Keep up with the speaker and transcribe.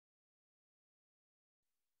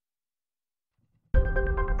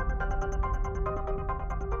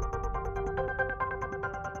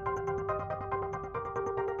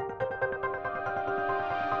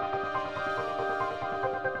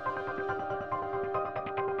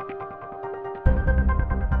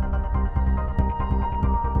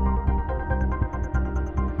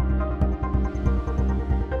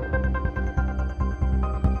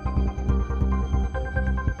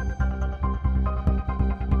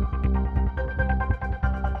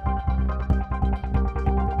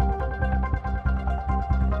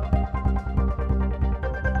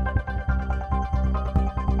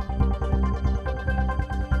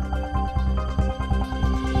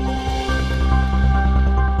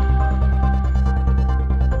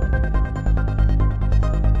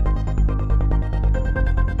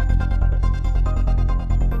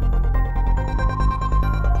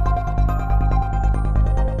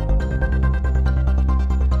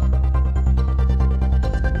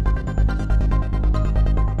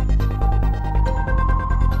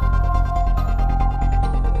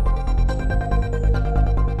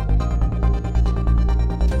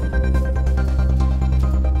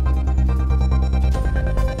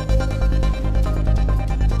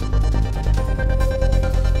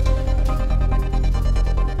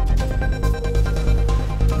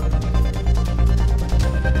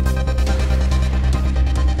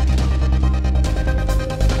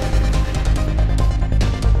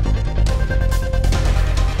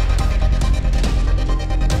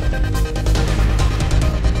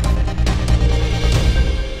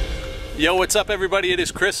what's up everybody? It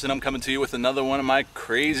is Chris and I'm coming to you with another one of my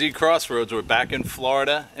crazy crossroads. We're back in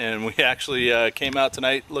Florida and we actually came out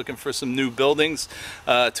tonight looking for some new buildings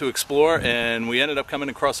to explore, and we ended up coming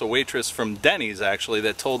across a waitress from Denny's actually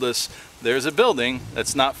that told us there's a building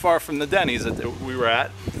that's not far from the Denny's that we were at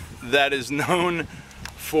that is known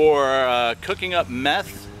for cooking up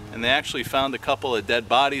meth, and they actually found a couple of dead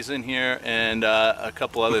bodies in here and a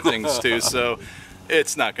couple other things too. So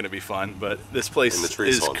it's not going to be fun, but this place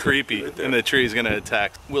is creepy, right, and the tree's going to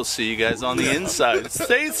attack. We'll see you guys on the inside.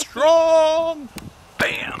 Stay strong!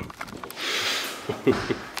 Bam!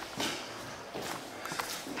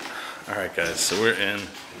 Alright guys, so we're in.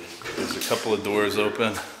 There's a couple of doors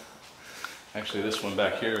open. Actually, this one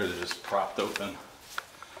back here is just propped open.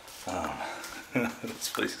 This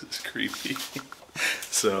place is creepy.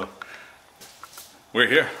 So, we're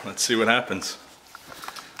here. Let's see what happens.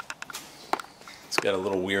 It's got a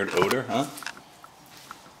little weird odor, huh?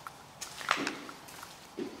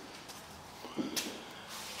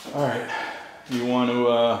 Alright, you want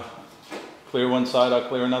to clear one side, I'll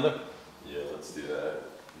clear another? Yeah, let's do that.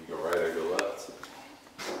 You go right, I go left.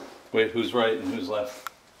 Wait, who's right and who's left?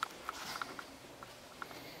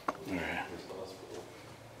 Alright.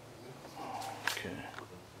 Okay.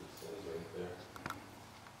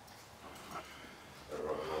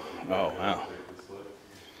 Oh, wow.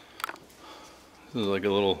 This is like a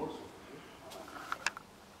little...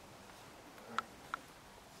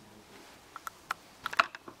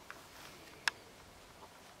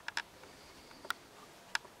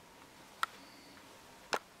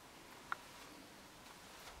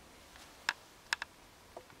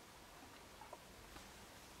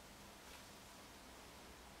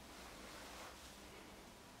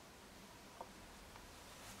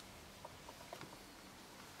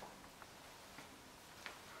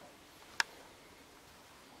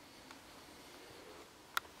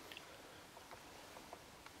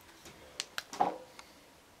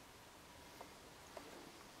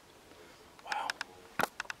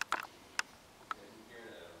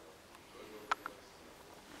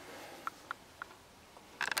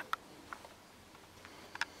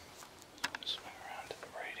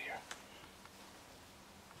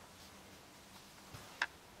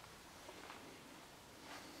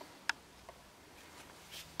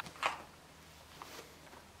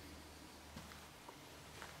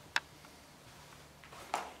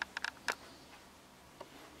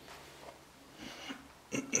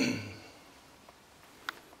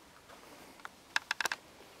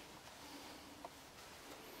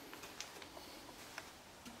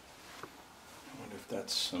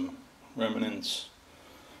 That's some remnants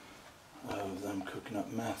of them cooking up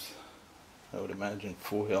meth. I would imagine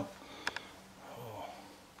foil. Oh.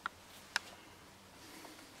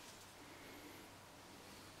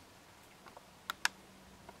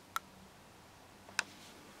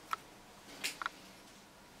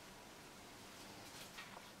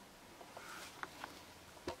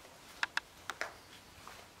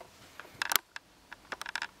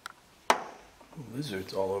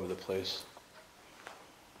 Lizards all over the place.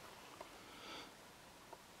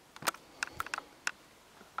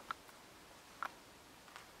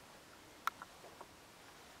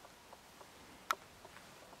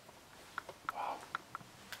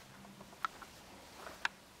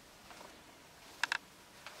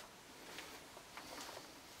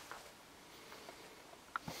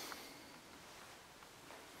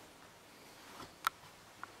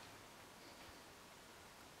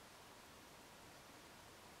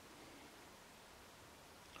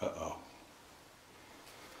 Uh-oh.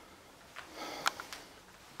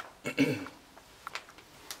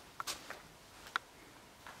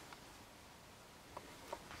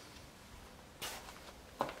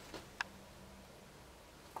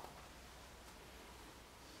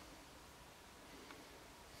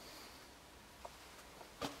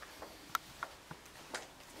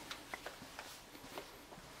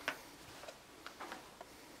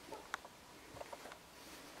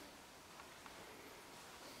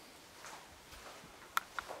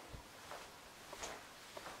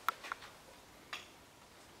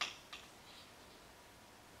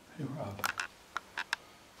 Hey, Rob.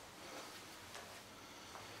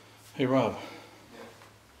 Hey, Rob. Yeah.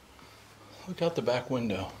 Look out the back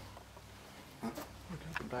window. Huh? Look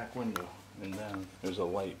out the back window and down. There's a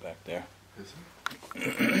light back there. Is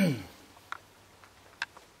there?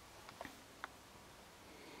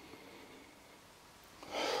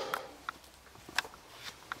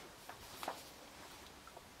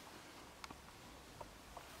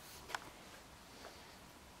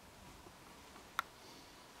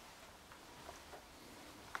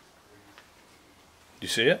 Do you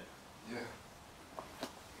see it? Yeah.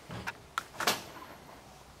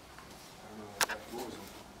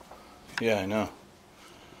 Yeah, I know.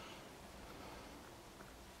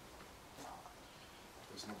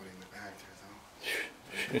 There's nobody in the back there,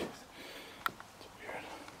 though. Shit. It's weird.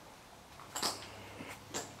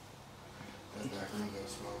 That back room, though,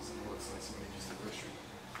 smells and looks like somebody used the restroom.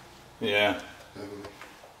 Yeah. Heavily.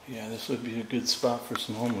 Yeah, this would be a good spot for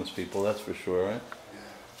some homeless people, that's for sure, right? Yeah,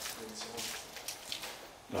 I think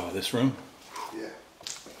so. Oh, this room? Yeah.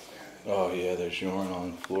 Oh, yeah, there's urine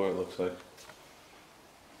on the floor, it looks like.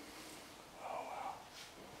 Oh, wow.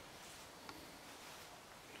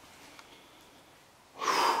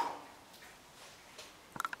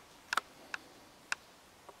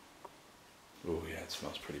 Oh, yeah, it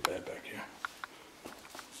smells pretty bad back here.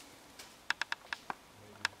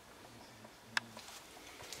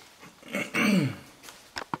 Yeah,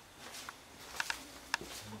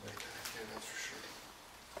 that's for sure.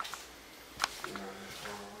 You know, there's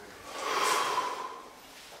no way.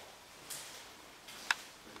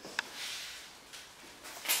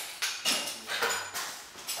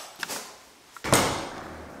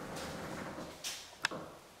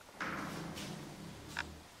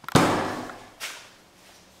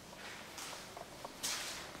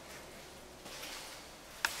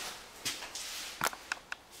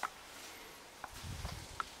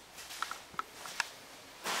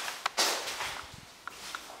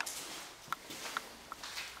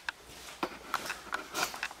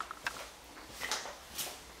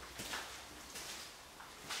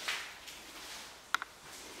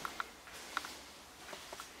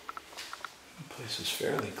 The place is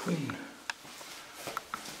fairly clean.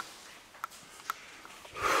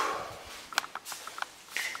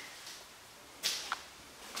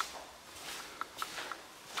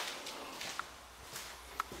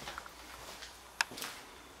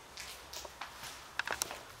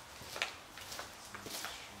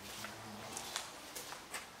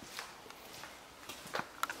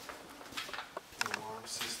 Alarm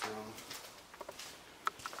system.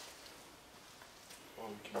 Oh,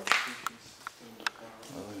 we can use cookies.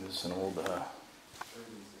 Oh, this is an old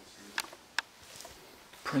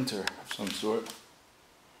printer of some sort.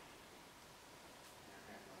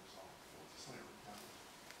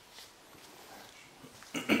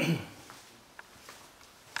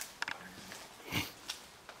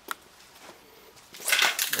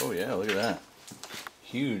 Oh yeah, look at that.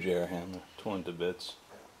 Huge air handler, torn to bits.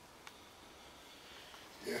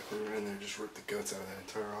 Yeah, if we were in there, just ripped the guts out of that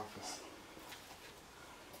entire office.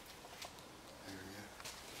 There,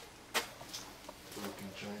 yeah. Broken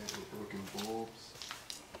giant with broken bulbs.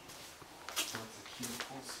 Lots of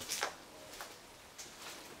cubicles.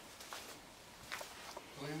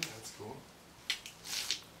 Oh yeah, that's cool.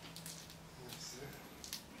 That's it.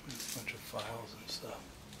 A bunch of files and stuff.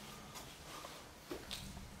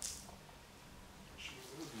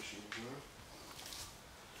 Those machines, huh?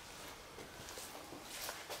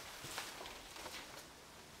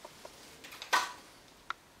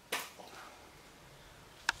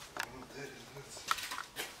 I don't know what that is. That's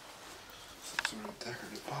some sort of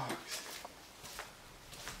decorative box.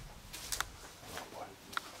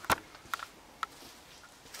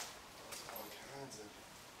 That's all kinds of.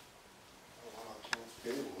 Oh wow, accounts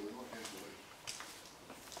payable. We look into it.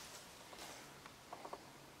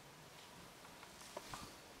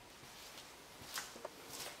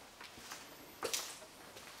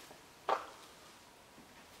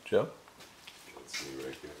 Joe? Let's see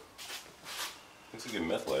right here. Looks like a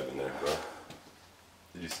meth lab in there, bro.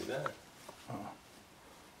 Did you see that? Oh,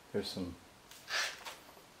 there's some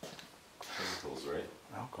Chemicals, right?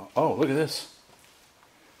 alcohol. Oh, look at this.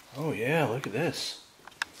 Oh yeah, look at this.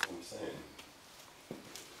 That's what I'm saying.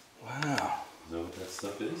 Wow. Is that what that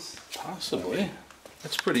stuff is? Possibly.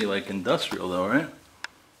 That's pretty like industrial though, right?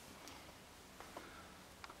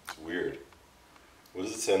 It's weird. What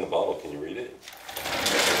does it say on the bottle? Can you read it?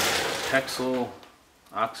 Hexyl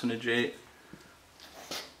oxygenate.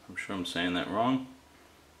 I'm sure I'm saying that wrong.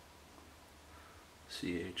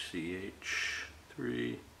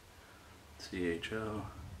 CHCH3 CHO.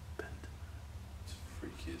 It's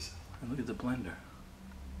freaky as. And look at the blender.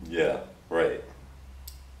 Yeah, right.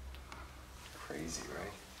 Crazy,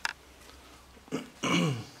 right?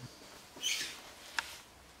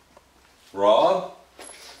 Rob?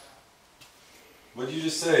 What did you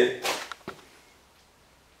just say?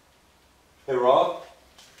 Hey, Rob?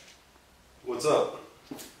 What's up?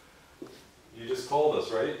 You just called us,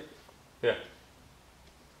 right? Yeah.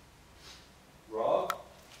 Rob?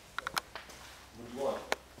 What do you want?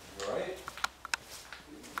 You alright?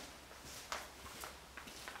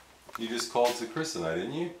 You just called to Chris and I,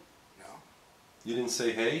 didn't you? No. You didn't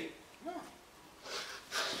say hey? No.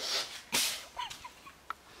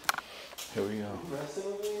 Here we go. You messing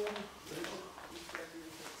with me?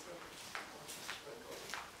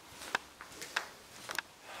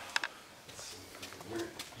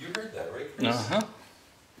 Uh-huh.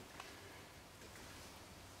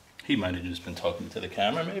 He might have just been talking to the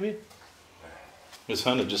camera, maybe. It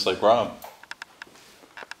sounded just like Rob.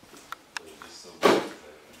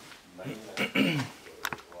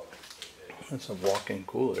 That's a walk-in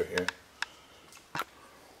cooler here.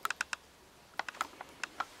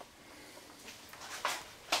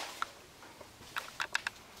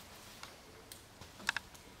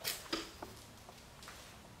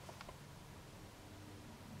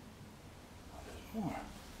 More.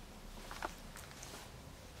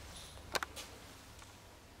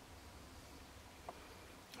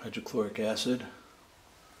 Hydrochloric acid.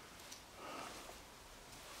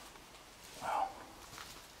 Wow.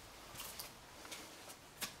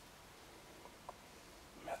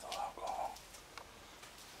 Methyl alcohol.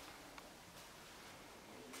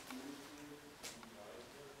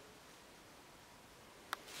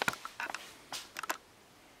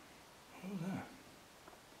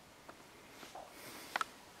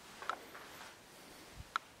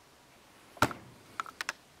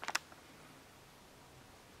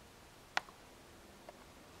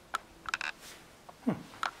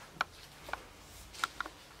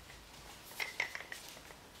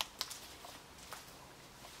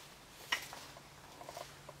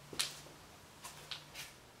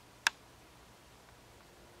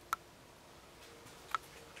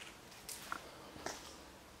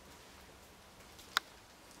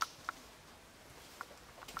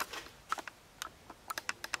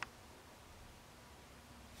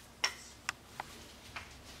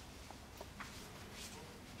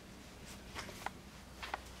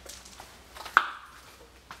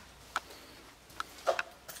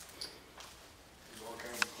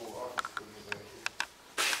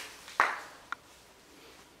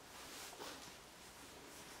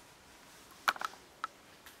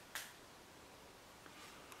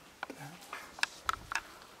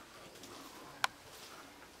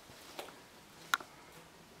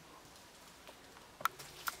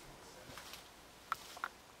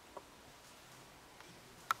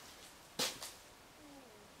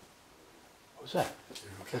 What was that? What was that?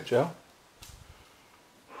 Okay. Is that Joe?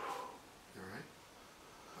 You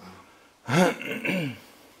alright?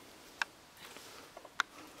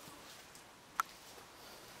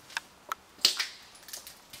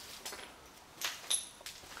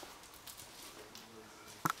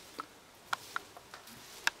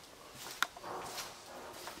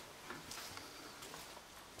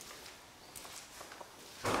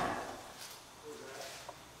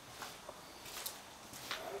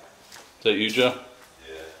 Is that you, Joe?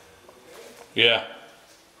 Yeah. Yeah.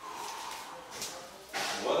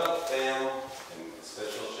 What up, fam? And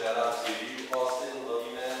special shout out to you, Austin. Love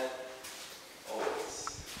you, man.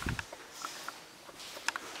 Always.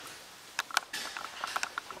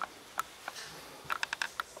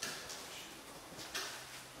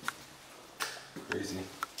 Crazy.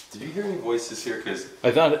 Did you hear any voices here? Because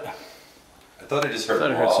I thought it. I thought I just heard. I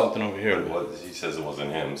thought I heard Rob, something over here. but it was, he says it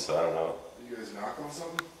wasn't him, so I don't know. You guys knock on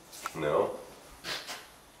something? No,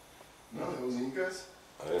 No, that wasn't you guys?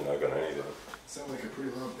 I didn't knock on anything. Sounded like a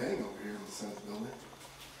pretty loud bang over here on the side of the building.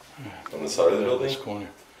 On the side of the building? This corner.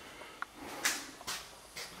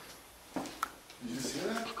 Did you just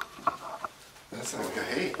hear that? That sounded like a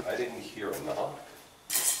hey. I didn't hear a knock.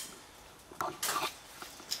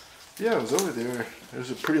 Yeah, it was over there. There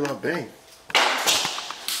was a pretty loud bang.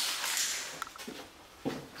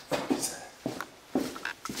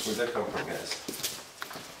 Where'd that come from, guys?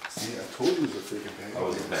 See, I told you it was a freaking bang. Oh, it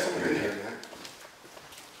was a bang. Somebody heard that.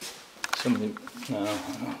 Somebody. No, no.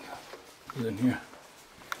 It was in here.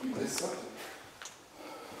 There's something.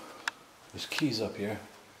 There's keys up here.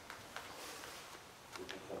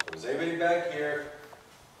 Was anybody back here?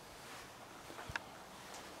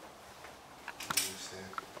 I understand.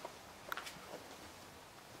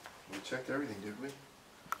 We checked everything, did we?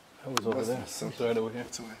 That was over Must there. have It's something. right over here.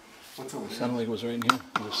 What's away? What's over It there? sounded like it was right in here.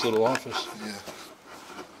 In this little office. Yeah.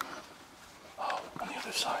 Oh, on the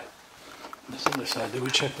other side. This other side. Did we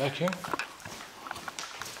check back here?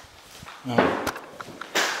 No. Is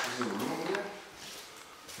there a room over there?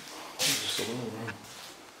 Just a little room.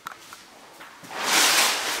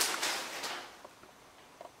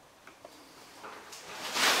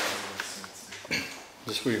 Is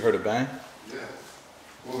this where you heard a bang? Yeah.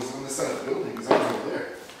 Well, it was on this side of the building because I was over there.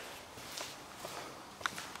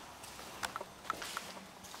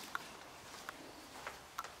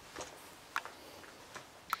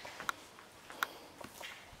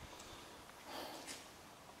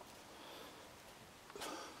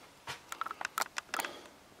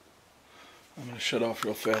 I'm gonna shut off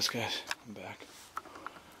real fast, guys. I'm back.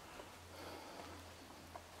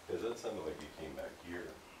 Because that sounded like you came back here.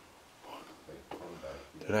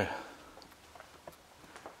 Did I?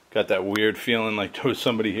 Got that weird feeling like there was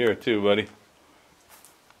somebody here too, buddy.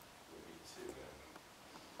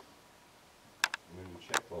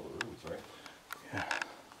 Check all the rooms, right? Yeah.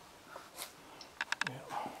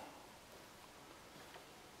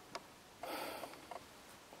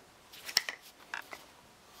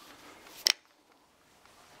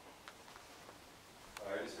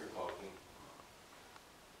 I just heard talking.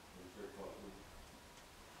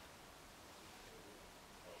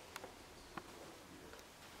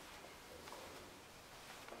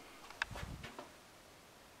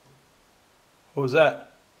 What was that?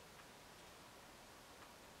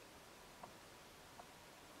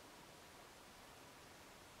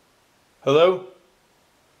 Hello?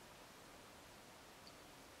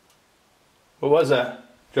 What was that?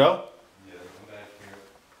 Joe? Yeah, I'm back here.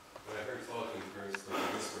 But I heard talking first, like a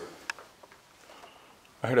whisper.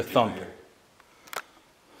 I heard a thump. Yeah,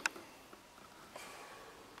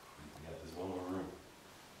 there's one more room.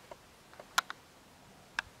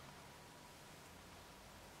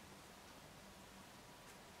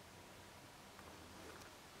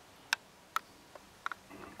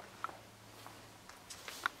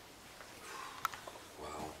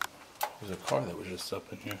 Wow. There's a car that was just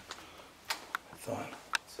up in here. I thought.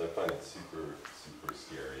 So I find it super, super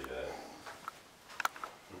scary that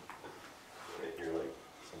I hear like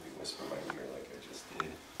something whisper in my ear like I just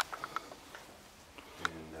did.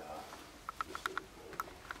 And just really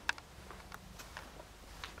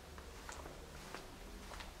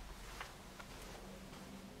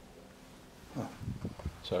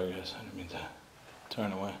Sorry guys, I didn't mean to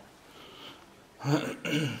turn away.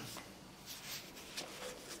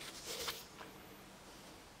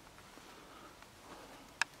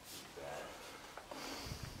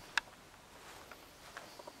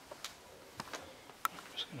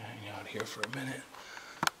 Just gonna hang out here for a minute.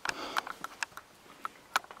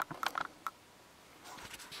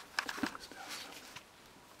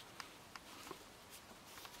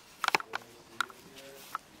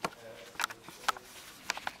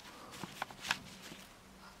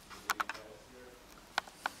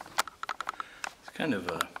 Kind of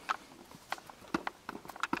a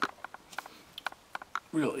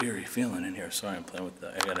real eerie feeling in here. Sorry, I'm playing with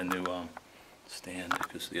that. I got a new stand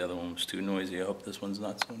because the other one was too noisy. I hope this one's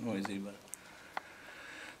not so noisy, but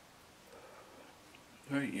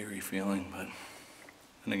very eerie feeling. But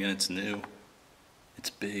and again, it's new.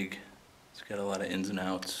 It's big. It's got a lot of ins and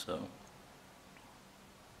outs. So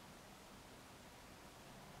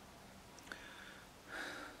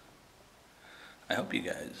I hope you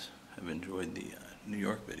guys have enjoyed the New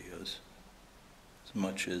York videos as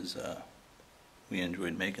much as we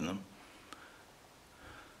enjoyed making them.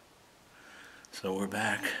 So we're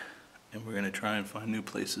back and we're going to try and find new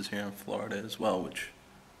places here in Florida as well, which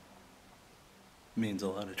means a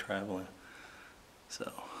lot of traveling.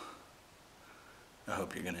 So I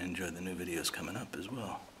hope you're going to enjoy the new videos coming up as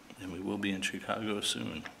well. And we will be in Chicago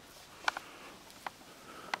soon.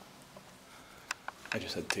 I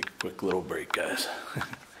just had to take a quick little break, guys.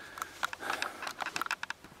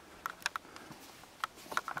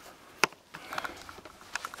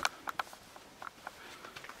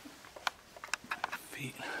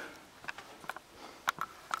 Feet.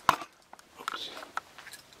 Oops.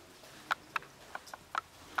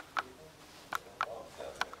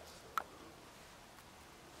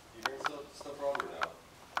 You hearing stuff wrong or now?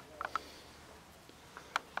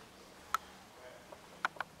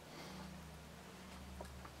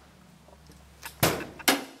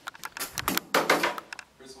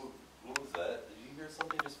 Chris, what was that? Did you hear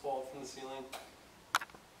something just fall from the ceiling?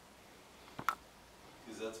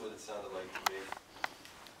 Because that's what it sounded like to me.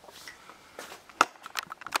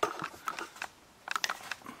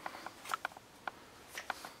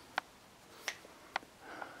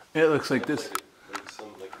 Yeah, it looks like this. Like some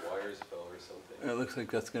wires fell or something. It looks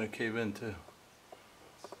like that's going to cave in too.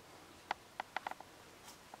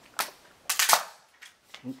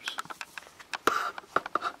 Oops.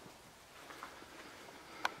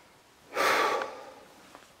 I'm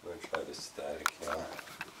gonna try this static now.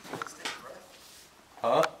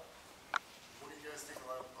 Huh? What do you guys think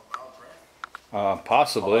about a loud breath?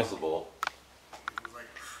 Possibly. Possible. It was like,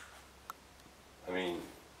 I mean,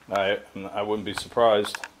 I wouldn't be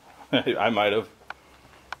surprised. I might have.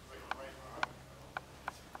 like right on.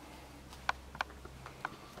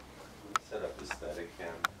 set up the static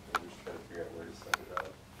cam. I'm just trying to figure out where to set it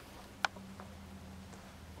up.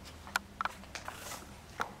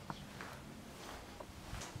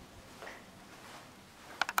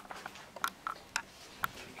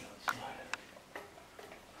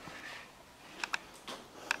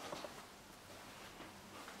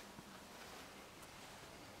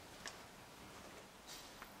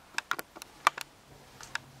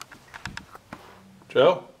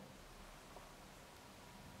 Joe?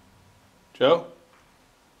 Joe?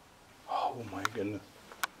 Oh my goodness.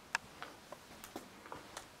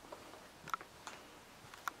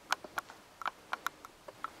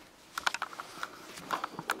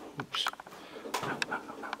 Oops.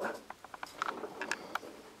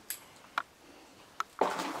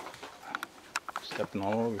 Stepping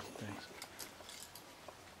all over things.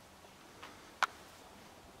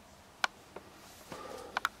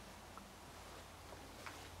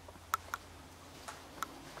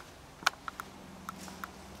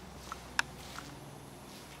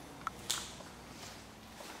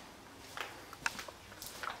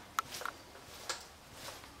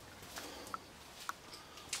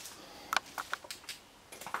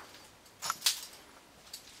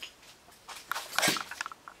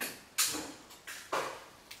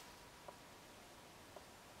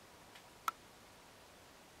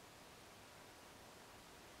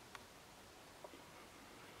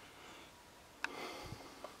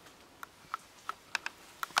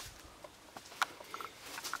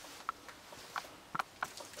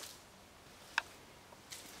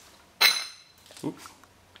 Oops.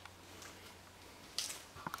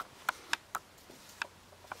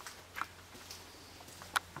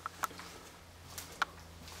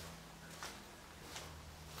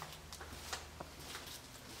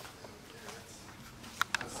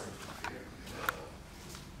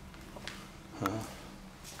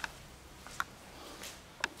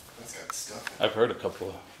 That's got stuff. I've heard a couple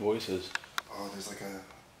of voices. Oh, there's like a.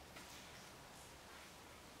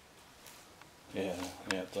 Yeah,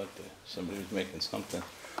 it's like somebody was making something.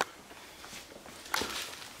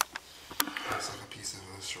 It's like a piece of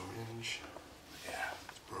a syringe. Yeah.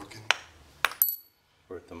 It's broken.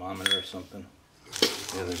 Or a thermometer or something.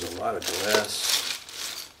 Yeah, there's a lot of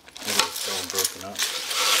glass. Maybe it's all broken up.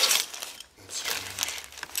 That's strange.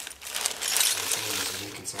 Someone was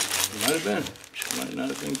making something. It might have been. She might not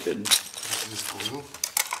have been kidding. Is this glue?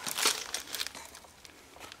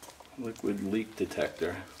 Liquid leak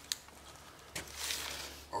detector.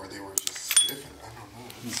 Or they were just sniffing. I don't know.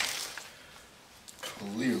 It's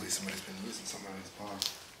clearly somebody's been using somebody's pot.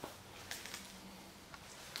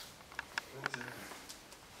 What is that?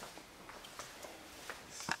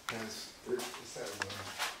 Guys, it's that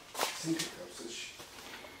sneaker cups that she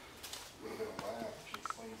would have been a lab if she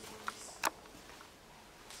explains what this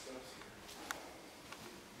stuff's here.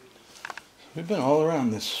 We've been all around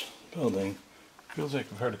this building. Feels like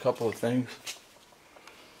we've heard a couple of things.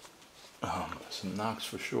 Some knocks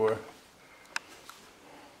for sure.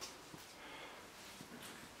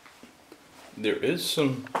 There is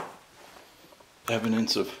some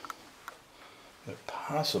evidence of there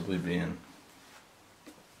possibly being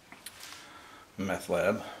a meth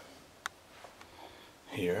lab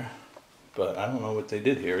here, but I don't know what they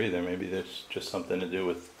did here either. Maybe there's just something to do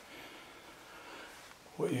with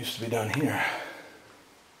what used to be done here.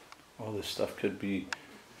 All this stuff could be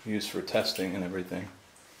used for testing and everything.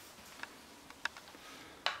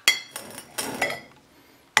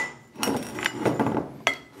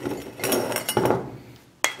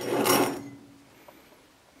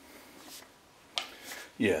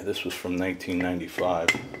 Yeah, this was from 1995.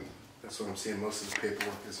 That's what I'm seeing. Most of this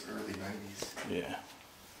paperwork is early 90s. Yeah.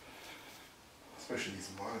 Especially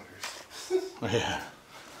these monitors. Yeah.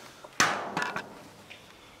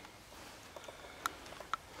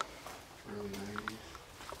 Early 90s.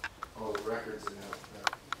 All the records in that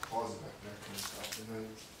closet back there can stop the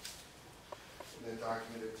 90s. And then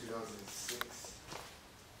documented 2006.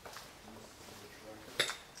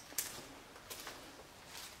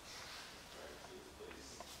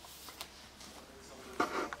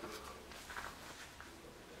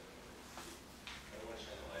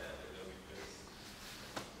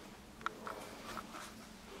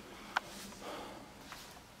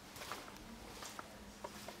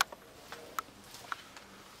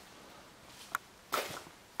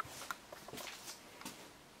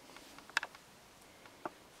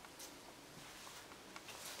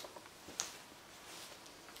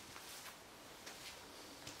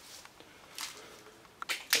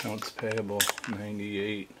 Accounts payable,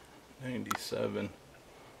 98, 97.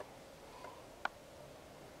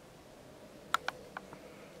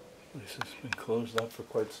 This has been closed up for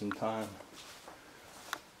quite some time.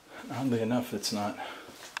 Oddly enough, it's not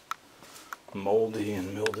moldy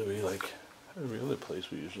and mildewy like every other place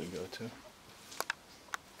we usually go to.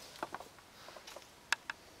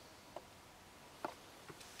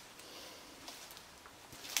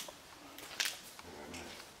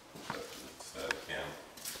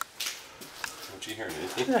 What you hearing,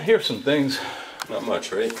 anything? Yeah, I hear some things. Not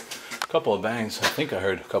much, right? A couple of bangs. I think I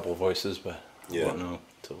heard a couple of voices, but Yeah. I don't know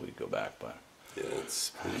until we go back. But Yeah,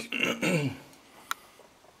 it's pretty.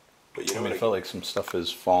 But you know what? I felt like some stuff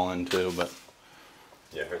has fallen too, but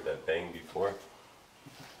Yeah, I heard that bang before.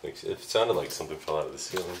 Like, it sounded like something fell out of the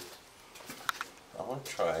ceiling. I want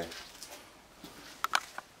to try.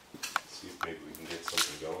 See if maybe we can get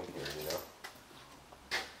something going here, you know?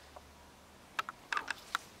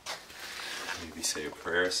 Maybe say a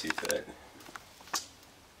prayer, see if that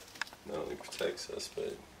not only protects us,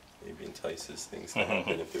 but maybe entices things to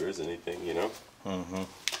happen if there is anything, you know? well,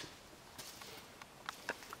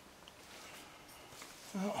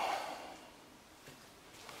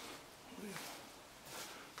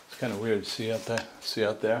 it's kind of weird. See out there? See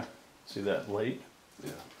out there? See that light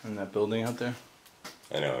Yeah. in that building out there?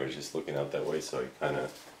 I know, I was just looking out that way, so I kind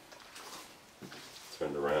of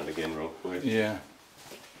turned around again real quick. Yeah.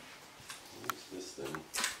 What's this thing?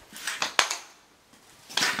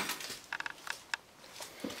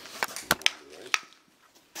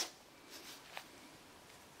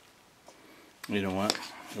 You know what?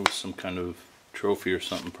 It was some kind of trophy or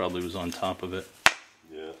something probably was on top of it.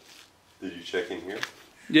 Yeah. Did you check in here?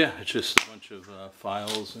 Yeah, it's just a bunch of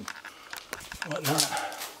files and whatnot.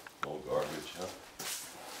 All garbage, huh?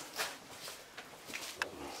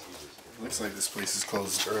 Looks like this place is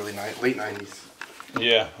closed late 90s.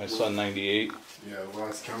 Yeah, I saw 98. Yeah, the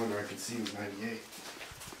last calendar I could see was 98.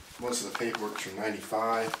 Most of the paperwork's from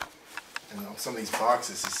 95. And some of these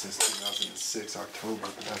boxes, it says 2006, October,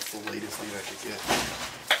 but that's the latest date I could get.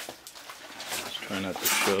 Just trying not to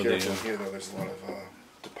show Careful the here, though, there's a lot of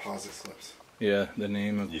deposit slips. yeah, the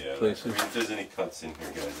name of Yeah, places. I mean, if there's any cuts in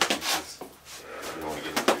here, guys, it's just, you don't want to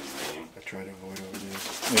get into his name. I try to avoid over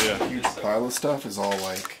there. Yeah. A huge pile of stuff is all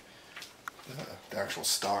like the actual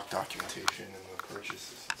stock documentation and the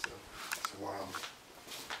purchases. So it's wild.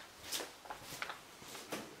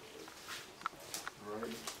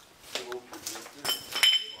 Right. Full projector.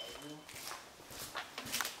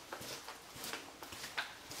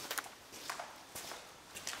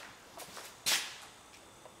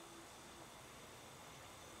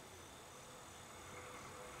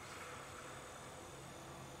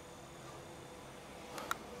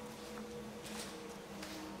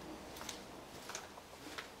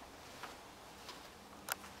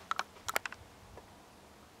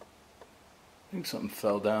 I think something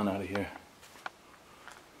fell down out of here.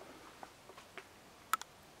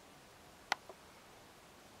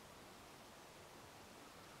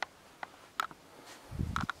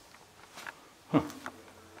 Huh.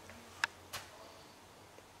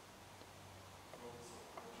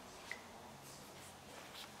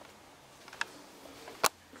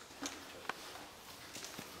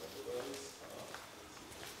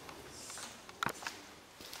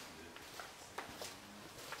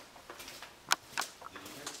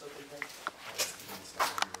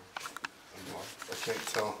 I can't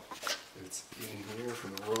tell if it's in here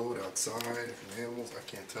from the road, outside, from animals. I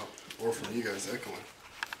can't tell. Or from you guys echoing.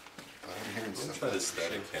 I'm hearing Let's stuff. try the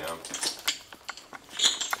static cam.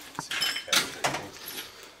 See if it captures anything.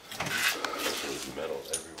 There's metal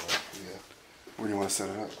everywhere. Yeah. Where do you want to set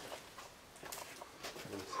it up?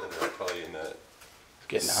 I'm gonna set it up probably in that.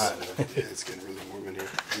 Getting hot. Yeah, it's getting really warm in here.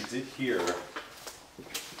 We did hear like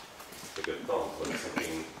a thump, like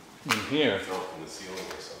something In here. fell from the ceiling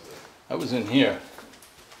or something. I was in here.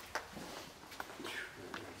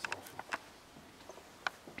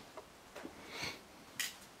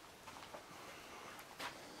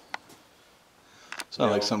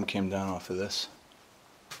 Sounded like something came down off of this.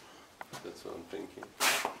 That's what I'm thinking.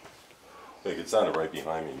 Like, it sounded right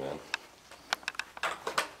behind me, man.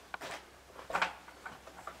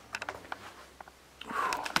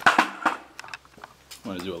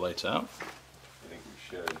 Want to do a lights out? I think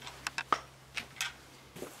we should.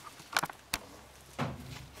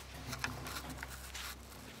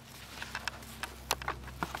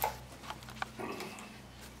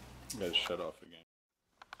 You guys shut off again.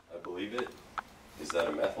 I believe it. Is that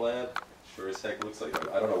a meth lab? Sure as heck looks like.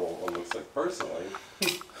 I don't know what one looks like personally,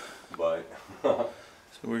 but So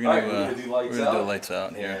we're All gonna, right, we're gonna do lights do out. lights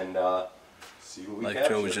out here. and see what we Like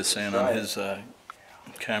capture. Joe was just saying Let's on try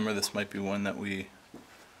his camera, this might be one that we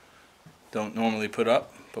don't normally put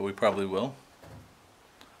up, but we probably will.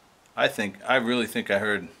 I really think I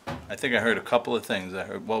heard a couple of things.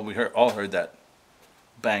 We all heard that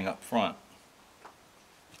bang up front.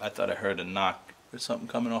 I thought I heard a knock or something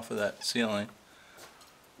coming off of that ceiling.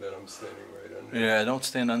 that I'm standing right under. Yeah, don't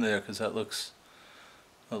stand under there because that looks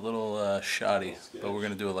a little shoddy. Sketch. But we're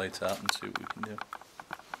gonna do a lights out and see what we can do.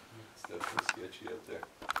 It's definitely sketchy up there.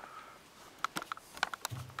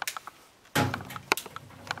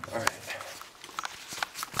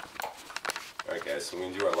 Alright guys, so we're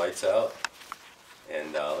going to do our lights out,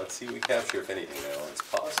 And let's see what we capture, if anything. Now, it's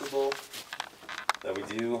possible that we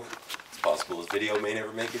do. It's possible this video may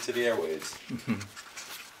never make it to the airwaves.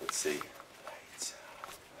 Let's see.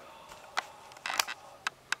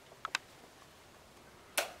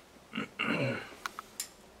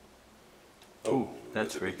 Oh,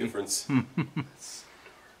 that's a big freaky. difference.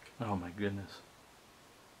 Oh my goodness.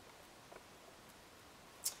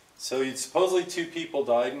 So supposedly 2 people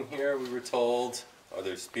died in here, we were told. Are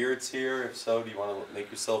there spirits here? If so, do you want to make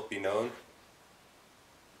yourself be known?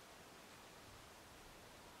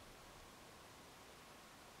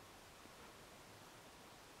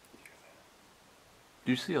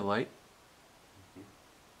 Do you see a light?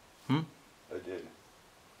 Hmm? I did.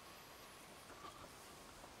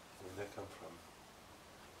 Where did that come from?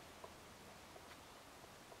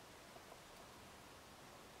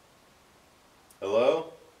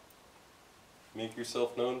 Hello? Make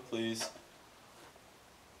yourself known, please.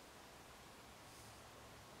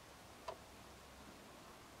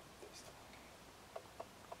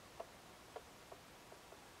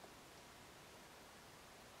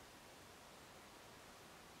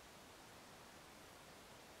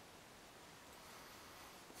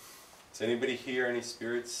 Does anybody hear any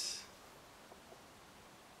spirits?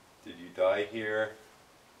 Did you die here?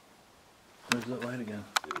 Where's that light again?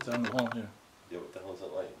 It's on the wall here. Yeah, what the hell is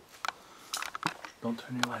that light? Don't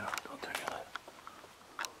turn your light on. Don't turn your light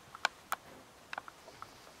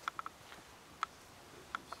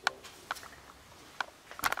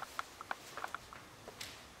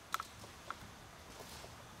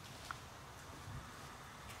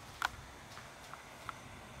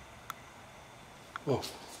on. Whoa.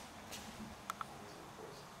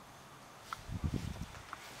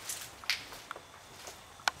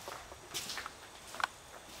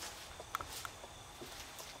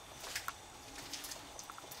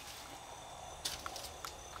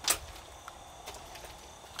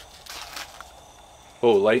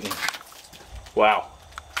 Oh, lightning. Wow.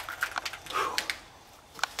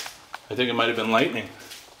 I think it might have been lightning.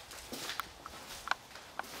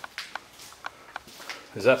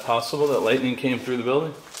 Is that possible that lightning came through the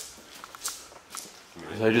building?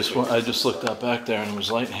 'Cause I just looked up back there and it was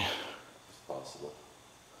lightning. It's possible.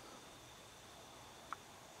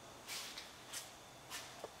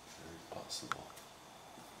 Very possible.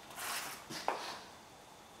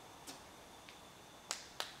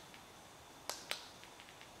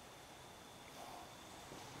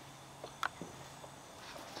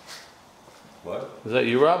 What? Is that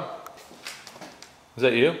you, Rob? Is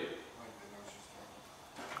that you?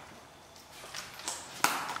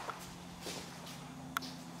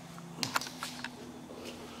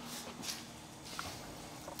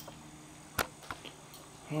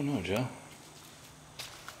 I don't know, Joe.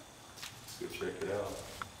 Let's go check it out.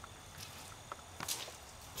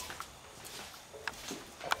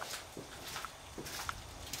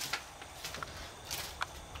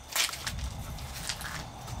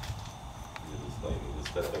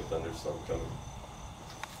 There's definitely thunderstorm coming.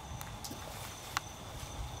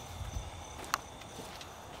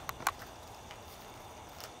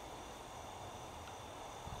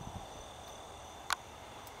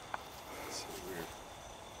 So weird.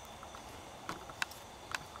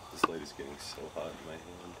 This light is getting so hot in my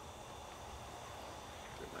hand.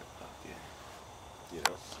 In my pocket. You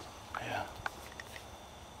know? Yeah.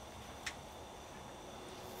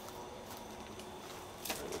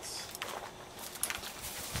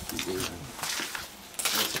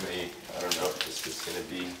 This may, I don't know if this is going to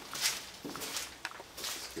be a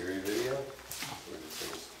scary video or just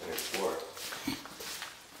an explore.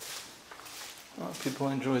 Well, people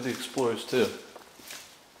enjoy the explorers too.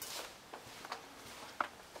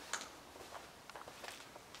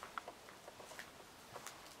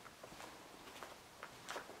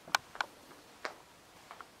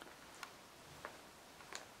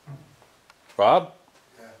 Rob?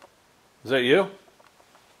 Yeah. Is that you?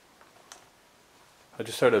 I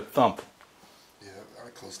just heard a thump. Yeah, I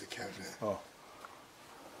closed the cabinet. Oh.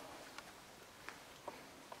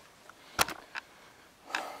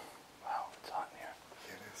 Wow, it's hot in here.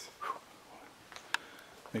 Yeah, it is.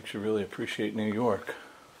 Makes you really appreciate New York.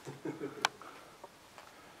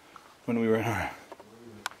 When we were in our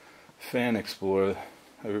fan explorer,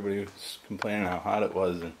 everybody was complaining how hot it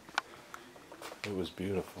was, and it was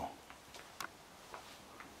beautiful.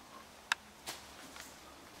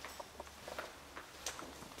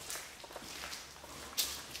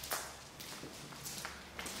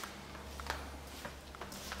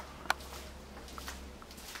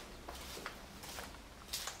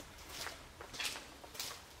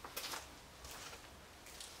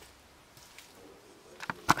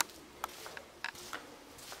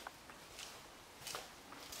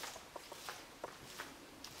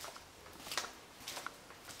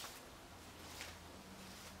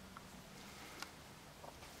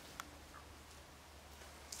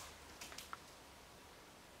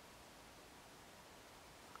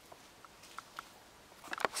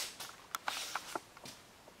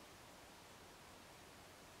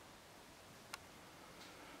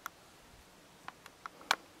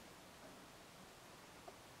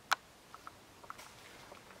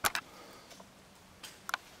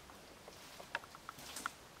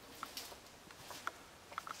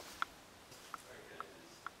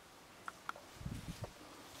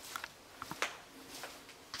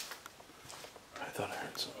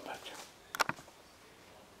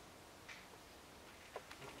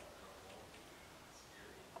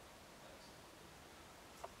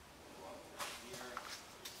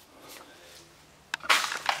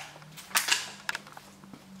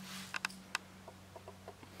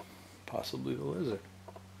 possibly the lizard.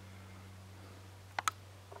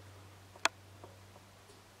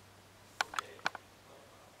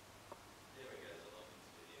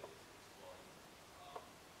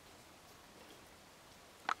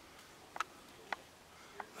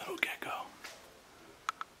 Little gecko.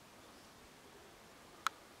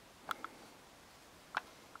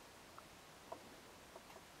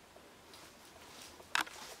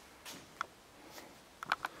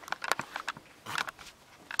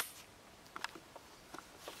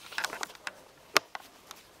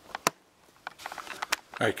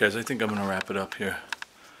 Alright guys, I think I'm going to wrap it up here.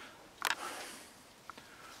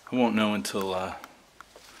 I won't know until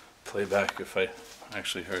playback if I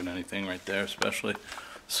actually heard anything right there especially.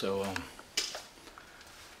 So I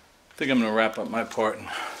think I'm going to wrap up my part and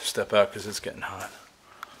step out because it's getting hot.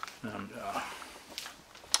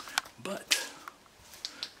 But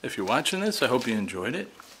if you're watching this, I hope you enjoyed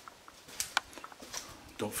it.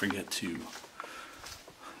 Don't forget to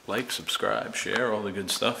like, subscribe, share, all the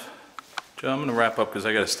good stuff. Joe, I'm going to wrap up because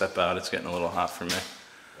I got to step out. It's getting a little hot for me.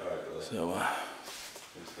 Alright, well, So, I'm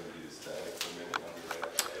just going to be static for a minute and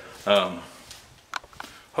I'll be right outside.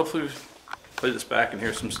 hopefully we play this back and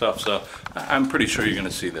hear some stuff. So I'm pretty sure you're going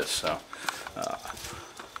to see this. So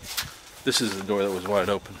this is the door that was wide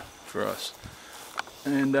open for us.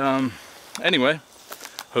 And anyway,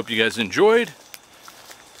 hope you guys enjoyed.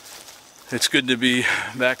 It's good to be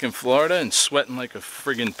back in Florida and sweating like a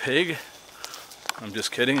friggin' pig. I'm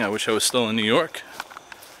just kidding. I wish I was still in New York.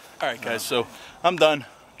 Alright guys, so I'm done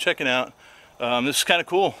checking out. This is kind of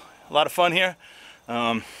cool. A lot of fun here.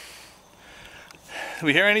 Did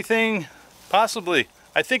we hear anything? Possibly.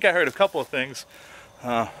 I think I heard a couple of things.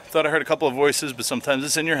 Thought I heard a couple of voices, but sometimes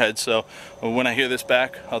it's in your head. So when I hear this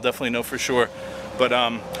back, I'll definitely know for sure. But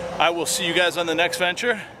I will see you guys on the next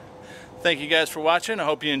venture. Thank you guys for watching. I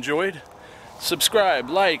hope you enjoyed. Subscribe,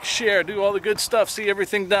 like, share, do all the good stuff. See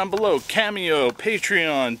everything down below. Cameo,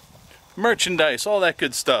 Patreon, merchandise, all that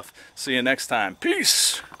good stuff. See you next time.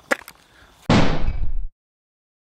 Peace!